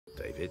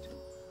David.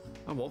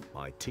 I want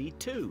my tea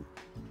too.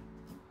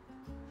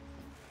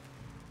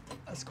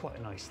 That's quite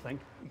a nice thing.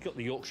 You've got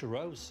the Yorkshire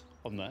Rose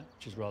on there,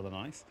 which is rather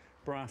nice.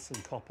 Brass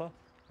and copper.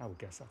 I would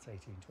guess that's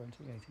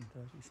 1820,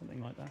 1830,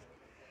 something like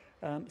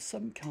that.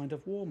 Some kind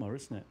of warmer,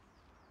 isn't it?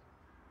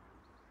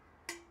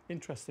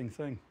 Interesting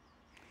thing.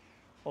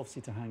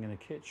 Obviously to hang in a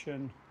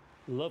kitchen.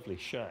 Lovely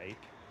shape.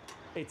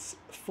 It's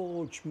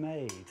forge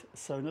made,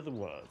 so in other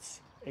words,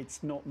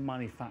 it's not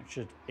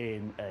manufactured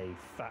in a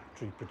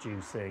factory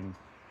producing,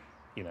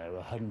 you know,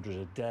 100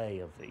 a day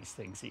of these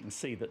things. You can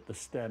see that the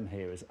stem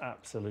here is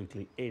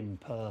absolutely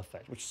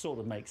imperfect, which sort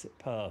of makes it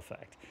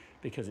perfect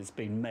because it's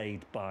been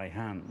made by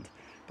hand.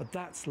 But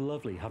that's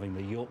lovely, having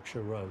the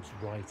Yorkshire Rose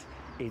right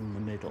in the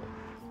middle.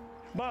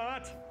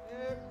 But,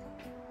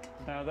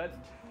 now then,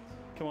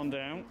 come on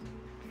down.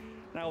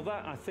 Now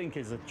that, I think,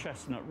 is a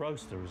chestnut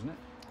roaster, isn't it?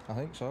 I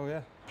think so,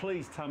 yeah.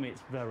 Please tell me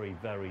it's very,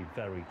 very,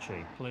 very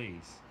cheap,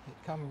 please.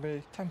 It can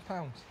be £10.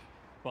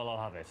 Well, I'll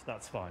have it.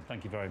 That's fine.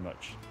 Thank you very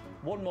much.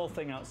 One more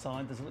thing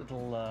outside. There's a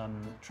little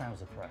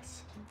trouser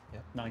press.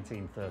 Yep.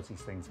 1930s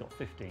thing's got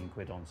 15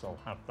 quid on, so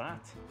I'll have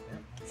that.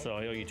 Yep. So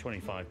I owe you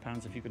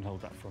 £25 if you can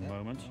hold that for a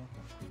moment. Okay.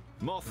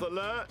 Moth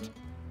alert!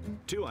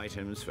 2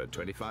 items for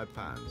 £25.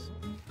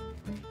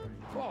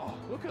 Oh,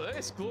 look at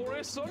this,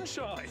 glorious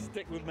sunshine.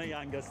 Stick with me,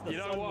 Angus. The You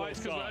know why? It's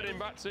because we're heading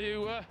back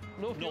to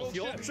North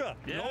Yorkshire.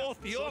 Yeah.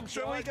 North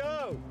Yorkshire we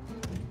go.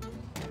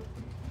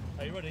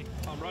 Are you ready?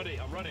 I'm ready,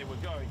 we're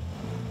going.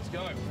 Let's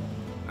go.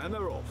 And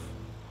they're off.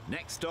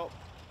 Next stop,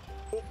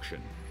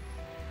 auction.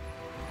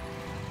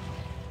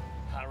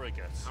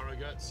 Harrogate.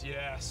 Harrogate,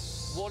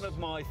 yes. One of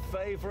my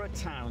favourite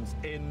towns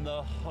in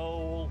the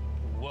whole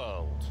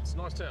world. It's a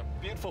nice town.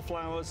 Beautiful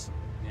flowers,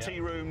 tea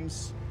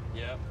rooms,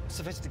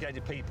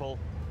 sophisticated people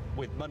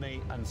with money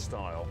and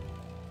style.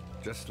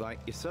 Just like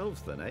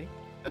yourselves then, eh?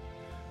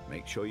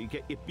 Make sure you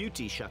get your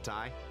beauty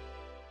shut-eye.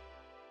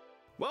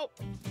 Well,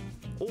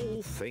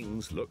 all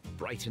things look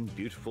bright and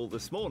beautiful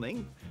this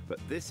morning, but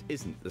this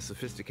isn't the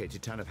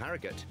sophisticated town of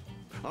Harrogate.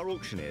 Our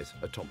auctioneers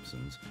are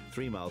Thompson's,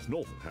 3 miles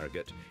north of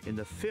Harrogate, in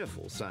the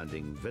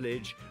fearful-sounding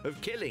village of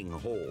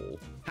Killinghall.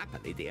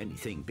 Happily, the only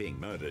thing being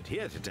murdered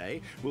here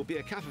today will be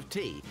a cup of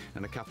tea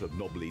and a couple of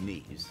knobbly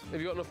knees. Have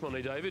you got enough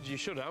money, David? You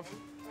should have.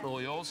 All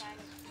yours.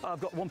 I've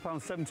got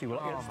 £1.70. Well,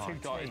 Oh my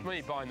God, it's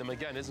me buying them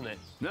again, isn't it?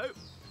 No,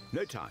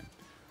 no time.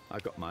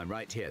 I've got mine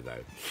right here,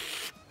 though.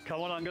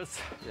 Come on, Angus.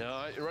 Yeah,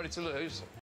 all right, you ready to lose?